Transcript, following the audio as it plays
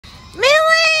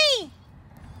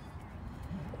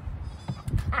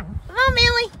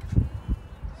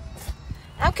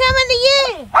I'm coming to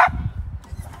you.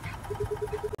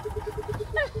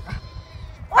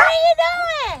 What are you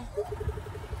doing?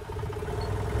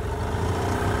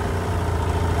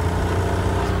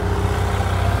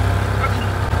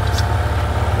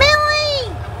 Millie!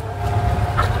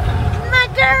 My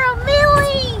girl,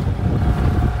 Millie!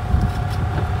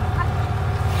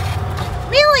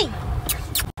 Millie!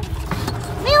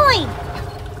 Millie!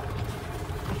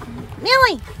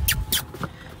 Millie!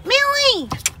 Millie!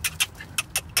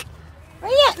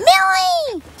 Where you at?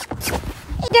 Millie!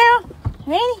 Hey, girl.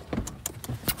 Ready?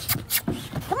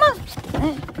 Come on.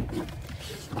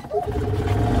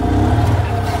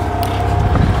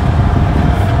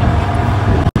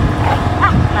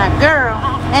 My girl.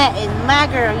 That is my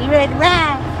girl. You ready to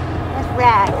ride? Let's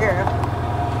ride, girl.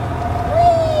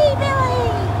 Whee,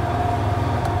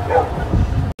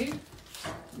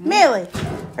 Millie. Millie,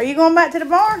 are you going back to the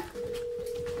barn?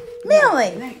 Millie.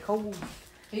 It ain't cold.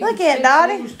 Look at it,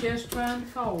 Dottie. He was just trying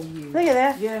to call you. Look at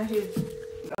that. Yeah,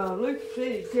 Luke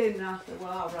said he couldn't. I said, well,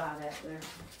 I'll ride out there.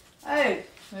 Hey.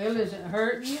 Well, is it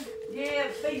hurting you? Yeah,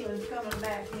 the feeling's coming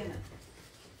back in it.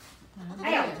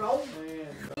 Hey, bro.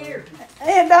 Here.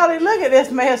 Hey, Dottie, look at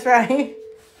this mess right here.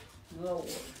 Lord.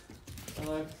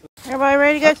 Everybody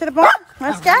ready to go to the barn?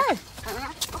 Let's go.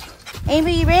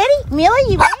 Amy, you ready? Millie,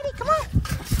 you ready? Come on.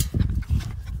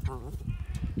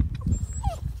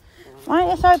 All right,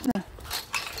 let's open it.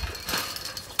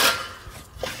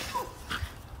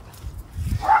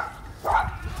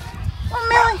 Come on,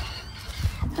 Millie.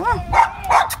 Come on.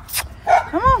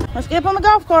 Come on. Let's get up on the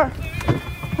golf cart.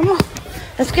 Come on.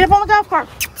 Let's get up on the golf cart.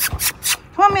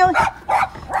 Come on, Millie.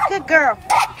 Good girl.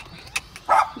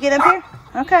 Get up here.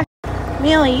 Okay.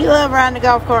 Millie, you love riding the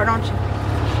golf cart, don't you?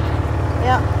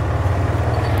 Yep.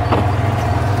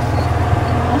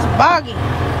 It's boggy.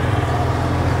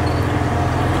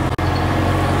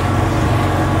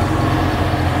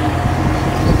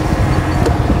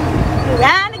 You're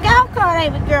riding the golf cart,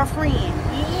 ain't we, girlfriend?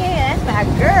 Yeah, that's my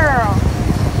girl.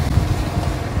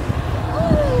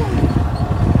 Ooh.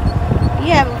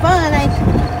 You having fun, ain't you?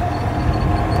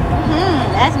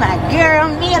 That's my girl,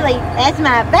 Millie. That's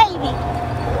my baby.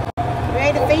 You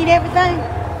ready to feed everything?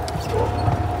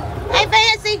 Hey,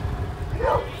 Fancy.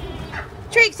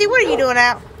 Trixie, what are you doing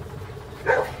out?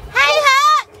 Hey,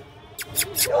 Huck.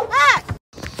 Huck.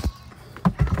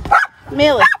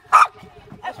 Millie.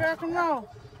 Let's rock and roll.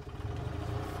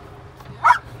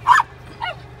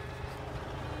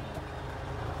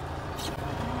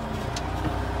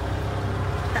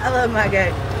 I love my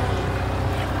goat.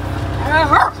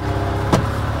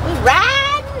 We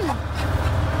riding.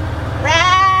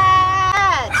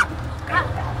 Ride.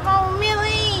 Come on,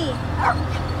 Millie.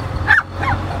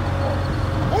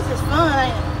 This is fun,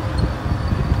 ain't it?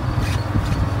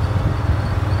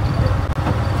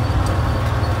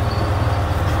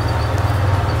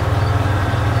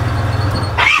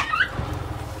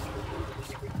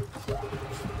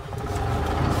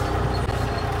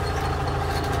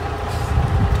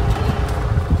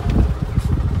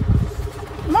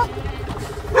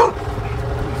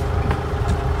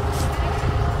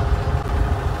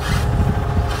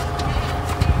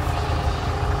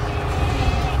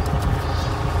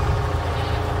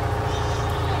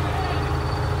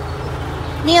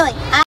 Millie.